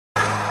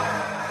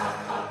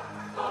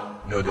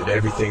know that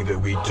everything that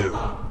we do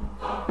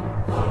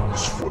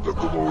is for the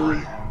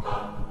glory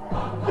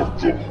of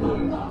the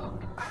Horde.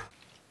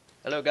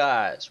 Hello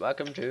guys,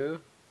 welcome to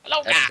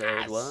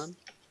episode 1,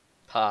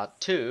 part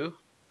 2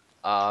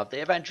 of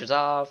the adventures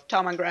of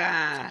Tom and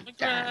Grant.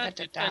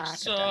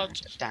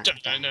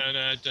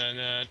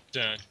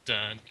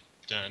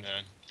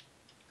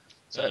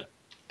 So,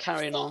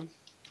 carrying on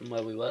from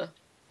where we were,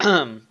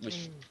 we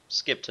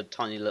skipped a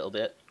tiny little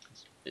bit.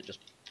 It just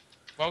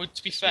Well,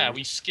 to be fair,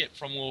 we skipped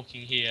from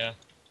walking here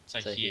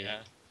to here.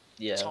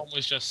 Yeah. Tom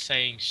was just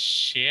saying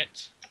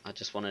shit. I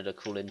just wanted a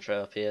cool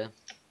intro up here.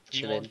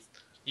 Chilling.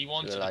 He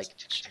wanted like.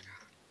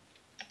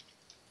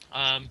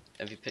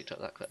 Have you picked up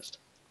that quest?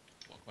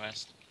 What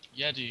quest?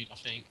 Yeah, dude. I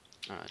think.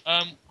 Alright.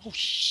 Oh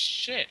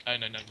shit. Oh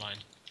no, never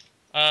mind.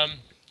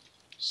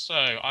 So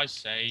I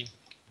say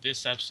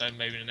this episode,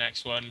 maybe the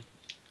next one,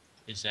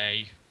 is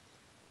a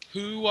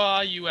 "Who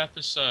are you"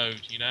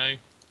 episode. You know.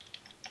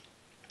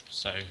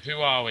 So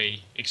who are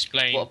we?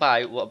 Explain.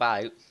 What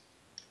about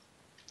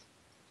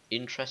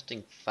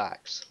interesting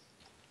facts?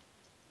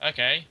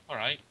 Okay. All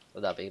right.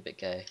 Would that be a bit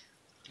gay?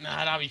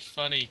 Nah, that'd be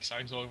funny because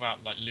I'm talking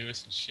about like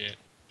Lewis and shit.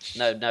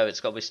 No,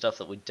 it's got to be stuff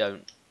that we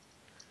don't.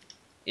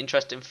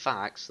 Interesting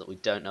facts that we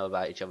don't know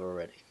about each other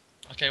already.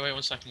 Okay, wait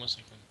 1 second.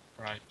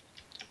 Right.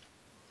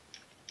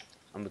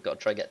 And we've got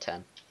to try to get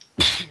 10.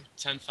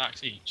 10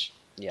 facts each?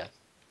 Yeah.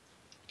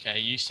 Okay,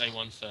 you say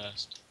one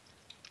first.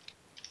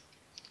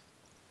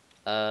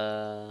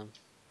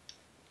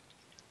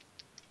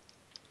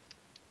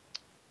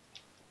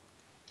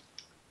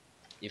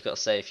 You've got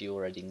to say if you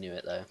already knew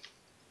it though.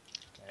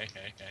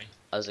 Okay.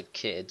 As a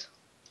kid,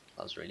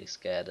 I was really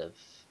scared of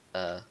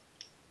the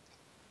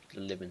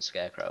living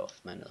scarecrow off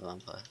Men of the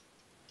Vampire.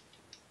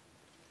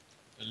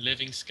 The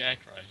living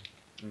scarecrow?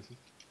 Mm-hmm.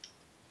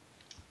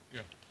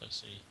 You're a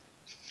pussy.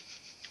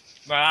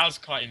 No, that was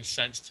quite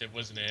insensitive,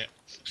 wasn't it?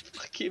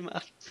 Fuck you,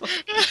 man.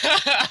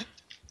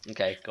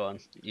 Okay, go on.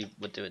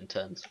 We'll do it in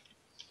turns.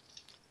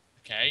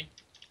 Okay.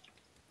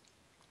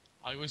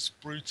 I was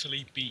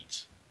brutally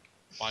beat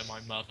by my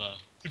mother.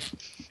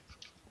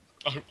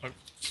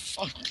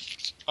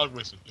 Oh,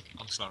 listen.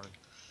 I'm sorry.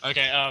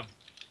 Okay,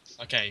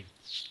 okay.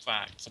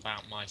 Facts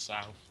about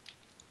myself.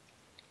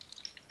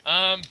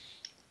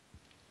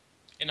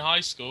 In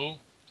high school,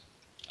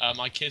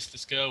 I kissed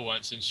this girl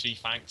once and she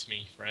thanked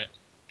me for it.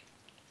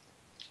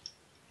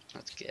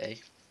 That's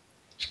gay.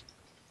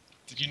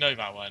 Did you know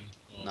that one?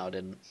 Or... No, I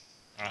didn't.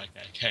 Alright,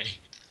 okay.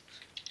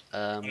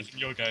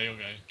 You'll go.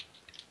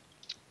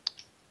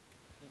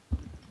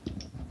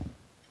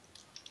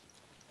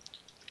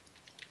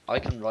 I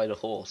can ride a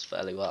horse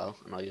fairly well,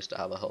 and I used to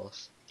have a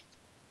horse.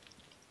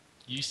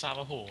 You used to have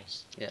a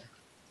horse? Yeah.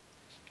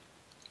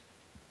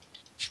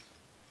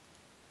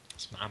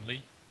 It's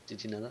manly.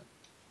 Did you know that?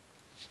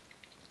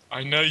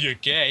 I know you're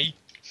gay.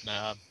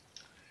 No.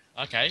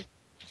 Okay.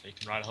 So you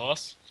can ride a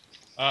horse.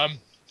 I'm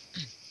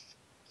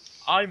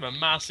a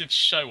massive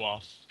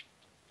show-off.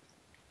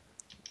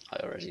 I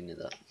already knew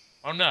that.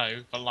 Oh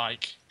no, but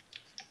like...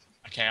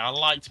 Okay, I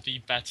like to be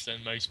better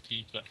than most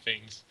people at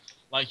things.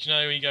 Like, you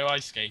know when you go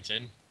ice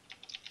skating?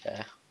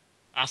 Yeah.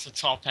 That's the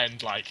top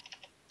end, like...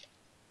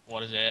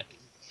 What is it?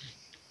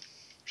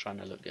 Trying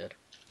to look good.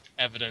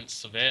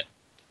 Evidence of it.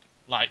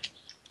 Like...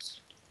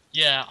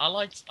 Yeah, I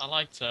like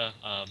to,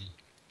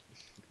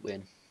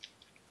 win.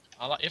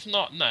 if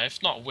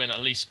not win,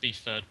 at least be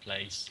third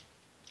place.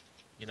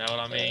 You know what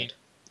I mean?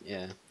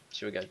 Yeah.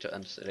 Should we go to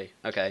Undercity?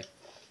 Okay.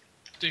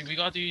 Dude, we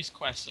gotta do these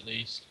quests at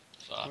least.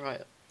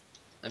 Alright.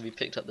 Have you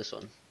picked up this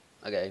one?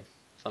 Okay.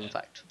 Fun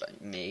fact about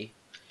me.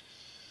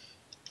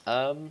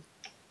 You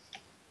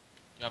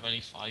have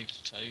only 5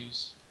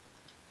 toes?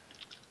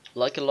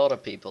 Like a lot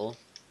of people,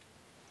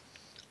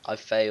 I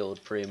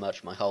failed pretty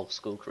much my whole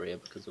school career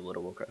because of World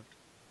of Warcraft.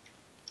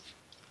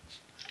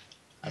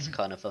 That's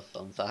kind of a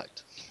fun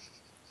fact.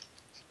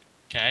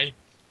 Okay.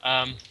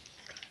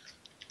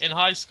 In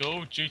high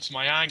school, due to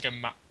my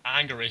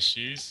anger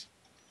issues,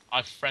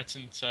 I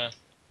threatened to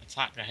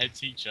attack the head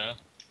teacher,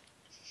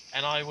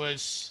 and I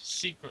was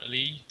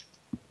secretly...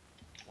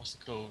 What's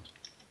it called?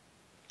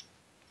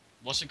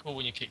 What's it called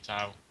when you're kicked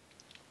out?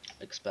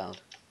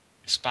 Expelled.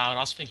 Expelled? I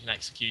was thinking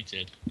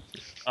executed.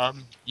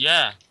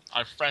 Yeah,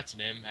 I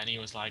threatened him, and he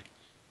was like,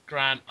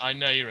 "Grant, I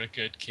know you're a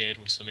good kid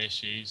with some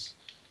issues,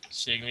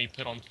 so you're going to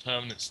be put on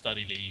permanent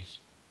study leave."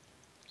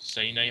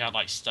 So you know you had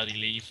like study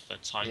leave for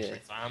time for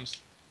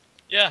exams?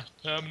 Yeah,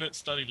 permanent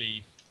study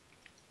leave.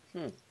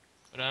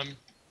 But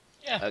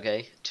yeah.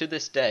 Okay, to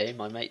this day,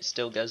 my mate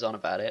still goes on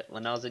about it.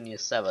 When I was in year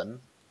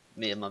 7,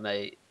 me and my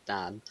mate,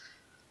 Dan,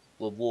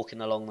 were walking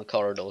along the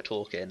corridor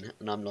talking,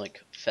 and I'm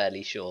like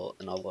fairly short,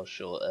 and I was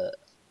short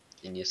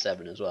in year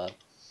 7 as well.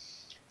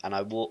 And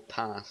I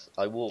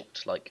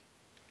walked like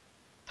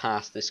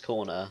past this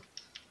corner,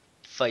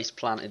 face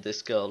planted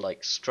this girl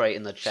like straight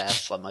in the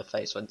chest, like my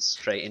face went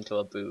straight into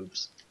her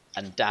boobs.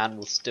 And Dan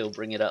will still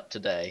bring it up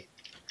today.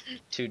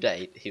 To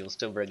date, he will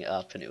still bring it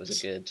up, and it was a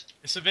good.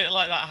 It's a bit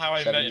like that How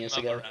I Met Your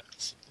Mother.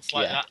 It's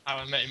like that How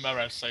I Met Your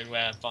Mother episode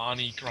where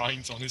Barney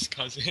grinds on his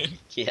cousin.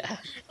 Yeah.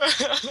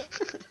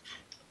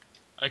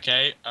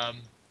 Okay,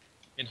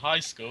 in high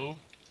school,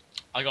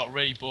 I got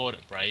really bored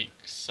at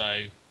breaks,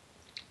 so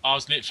I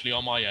was literally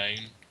on my own,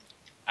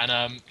 and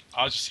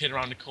I was just hid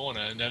around the corner,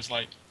 and there was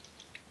like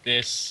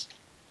this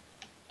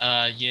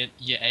year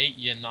 8,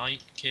 year 9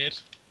 kid.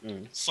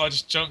 Mm. So I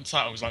just jumped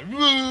out and was like,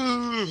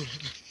 "Woo!"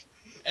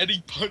 And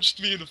he punched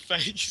me in the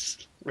face.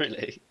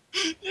 Really?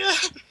 Yeah.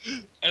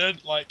 And then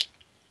like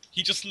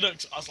he just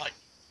looked. I was like,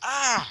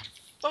 ah,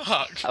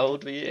 fuck. How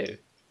old were you?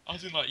 I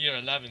was in like year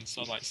 11, so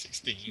I was like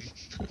 16.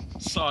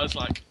 So I was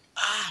like,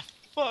 ah,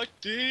 fuck,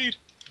 dude.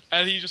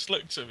 And he just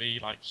looked at me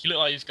like he looked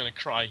like he was gonna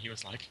cry. He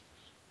was like,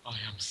 I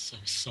am so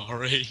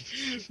sorry.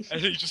 And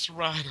he just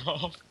ran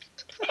off.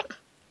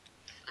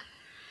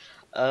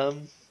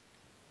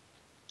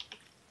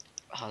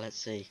 Oh, let's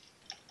see.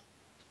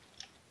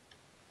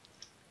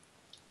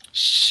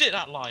 Shit,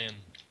 that lion.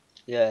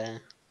 Yeah.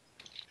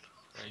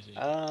 Crazy.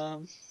 I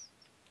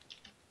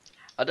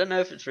don't know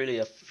if it's really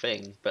a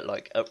thing, but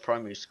like at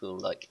primary school,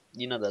 like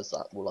you know, there's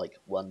that like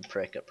one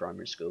prick at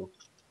primary school.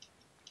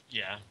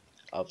 Yeah.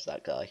 I was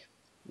that guy.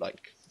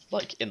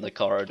 Like in the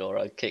corridor,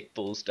 I'd kick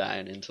balls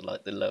down into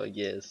like the lower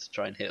years to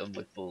try and hit them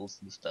with balls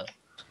and stuff.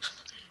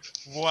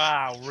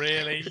 Wow,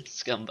 really?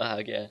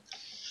 Scumbag, yeah.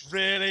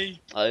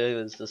 Really? I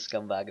was the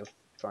scumbag of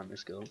primary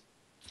school.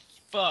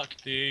 Fuck,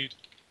 dude.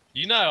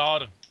 You know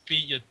I'd have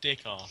beat your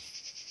dick off.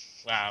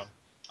 Wow.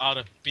 I'd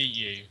have beat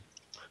you.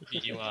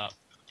 Beat you up.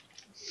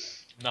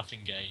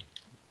 Nothing gay.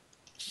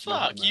 No,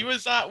 Fuck, no. you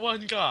was that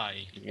one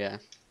guy. Yeah. Go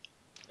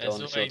There's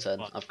on, it's your always turn.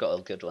 one. I've got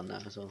a good one now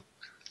as well.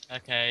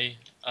 Okay.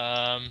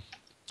 I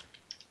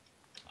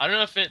don't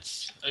know if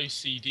it's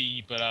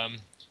OCD, but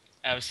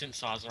ever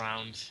since I was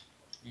around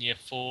year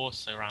 4,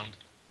 so around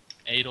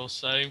 8 or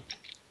so,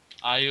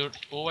 I would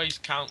always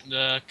count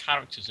the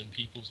characters in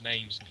people's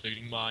names,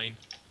 including mine.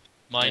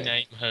 My Yeah.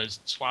 name has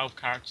 12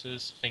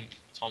 characters. I think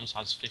Tom's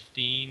has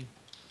 15.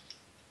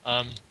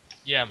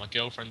 Yeah, my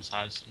girlfriend's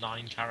has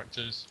 9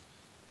 characters.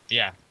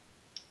 Yeah,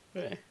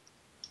 Yeah.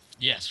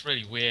 yeah, it's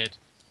really weird.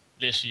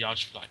 Literally, I'll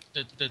just be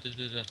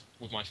like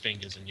with my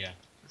fingers, and yeah.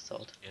 That's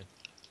odd. Yeah.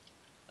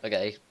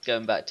 Okay,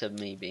 going back to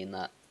me being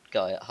that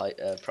guy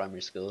at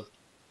primary school,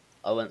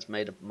 I once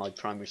made my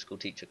primary school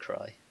teacher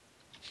cry.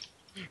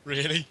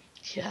 Really?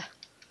 Yeah.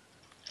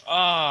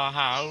 Ah,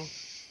 how?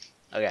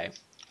 Okay.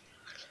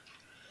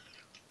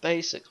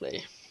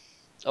 Basically,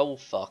 oh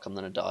fuck, I'm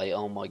gonna die.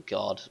 Oh my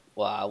god.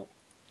 Wow.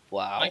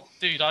 Wow.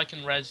 Dude, I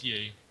can res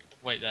you.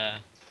 Wait there.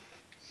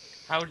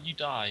 How did you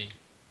die?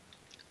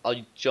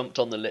 I jumped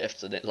on the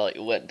lift and it like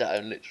went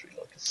down literally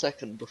like a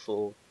second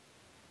before.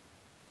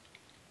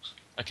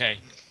 Okay.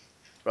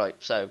 Right,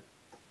 so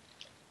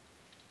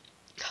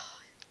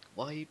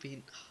why are you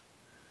being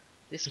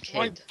this It's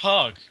my kid?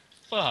 pug.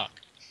 Fuck.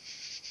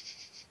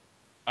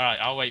 Alright,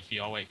 I'll wait for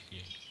you. I'll wait for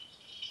you.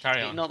 Carry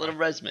You're on. not gonna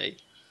res me.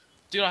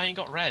 Dude, I ain't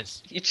got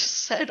res. You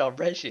just said I'll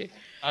res you.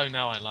 Oh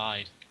no, I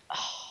lied.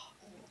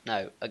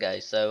 No, okay,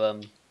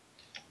 so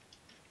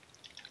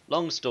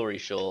long story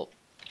short,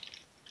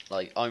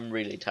 like I'm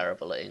really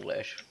terrible at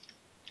English.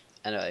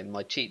 Anyway,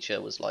 my teacher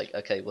was like,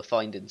 okay, we're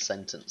finding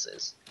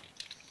sentences.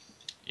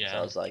 So I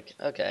Yeah. was like,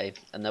 okay,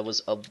 and there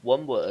was a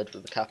one word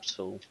with a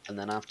capital, and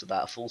then after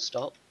that a full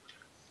stop.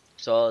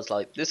 So I was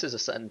like, this is a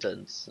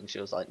sentence, and she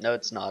was like, no,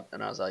 it's not,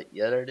 and I was like,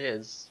 yeah, there it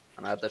is,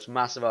 and I had this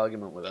massive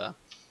argument with her.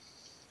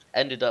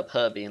 Ended up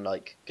her being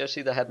like, go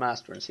see the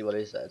headmaster and see what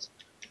he says.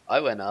 I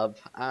went up,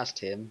 asked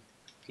him,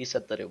 he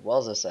said that it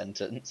was a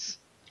sentence.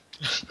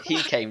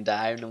 He came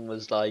down and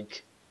was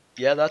like,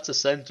 yeah, that's a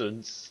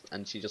sentence,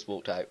 and she just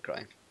walked out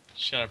crying.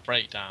 She had a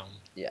breakdown.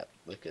 Yeah,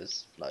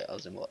 because like I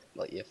was in what,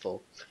 like year 4.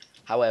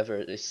 However,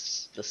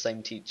 it's the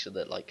same teacher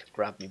that like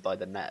grabbed me by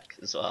the neck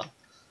as well.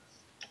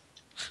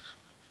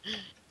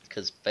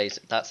 Because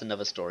basically, that's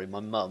another story. My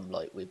mum,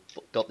 like, we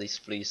got these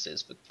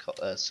fleeces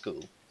for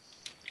school,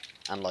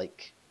 and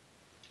like,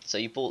 so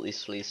you bought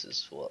these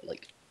fleeces for what,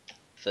 like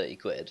 30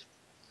 quid,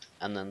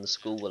 and then the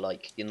school were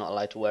like, you're not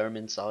allowed to wear them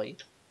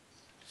inside.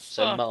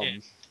 So Fuck mum,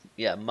 it.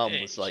 yeah, mum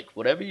was like,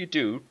 whatever you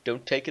do,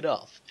 don't take it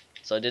off.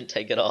 So I didn't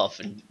take it off,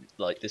 and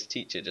like this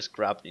teacher just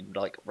grabbed me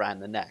like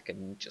round the neck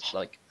and just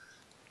like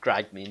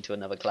dragged me into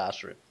another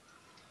classroom.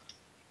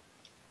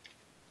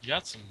 You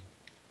had some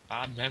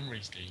bad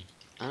memories, dude.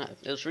 I don't know,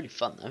 it was really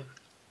fun though.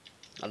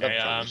 I love Okay,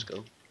 primary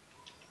school.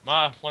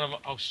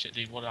 Oh shit,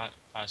 dude,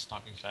 that's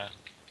not unfair.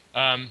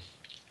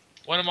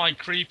 One of my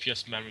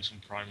creepiest memories from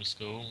primary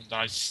school that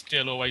I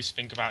still always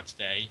think about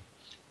today.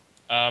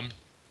 I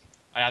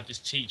had this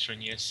teacher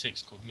in year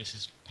 6 called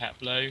Mrs.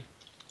 Petblow.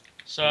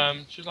 So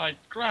she was like,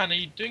 Gran, are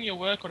you doing your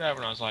work or whatever?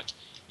 And I was like,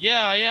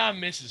 yeah, I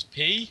am, Mrs.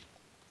 P.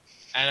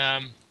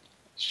 And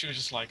she was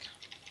just like,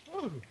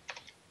 oh,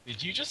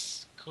 did you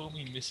just call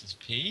me Mrs.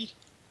 P?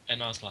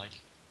 And I was like,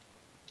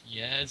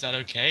 yeah, is that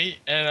okay?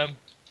 And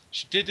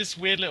she did this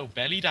weird little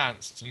belly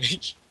dance to me.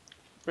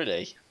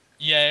 Really?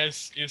 Yeah, it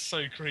was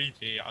so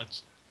creepy.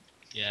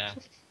 Yeah,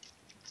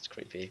 It's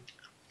creepy.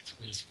 it's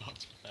weird as fuck,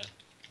 to be fair.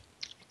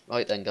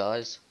 Right then,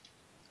 guys.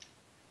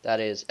 That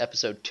is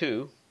episode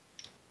 2.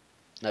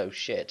 No,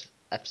 shit.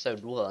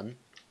 Episode 1,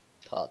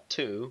 part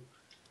 2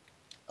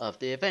 of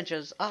the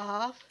adventures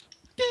of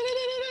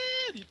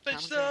The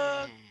adventures of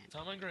Grant.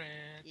 Tom and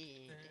Grant.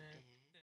 Yeah.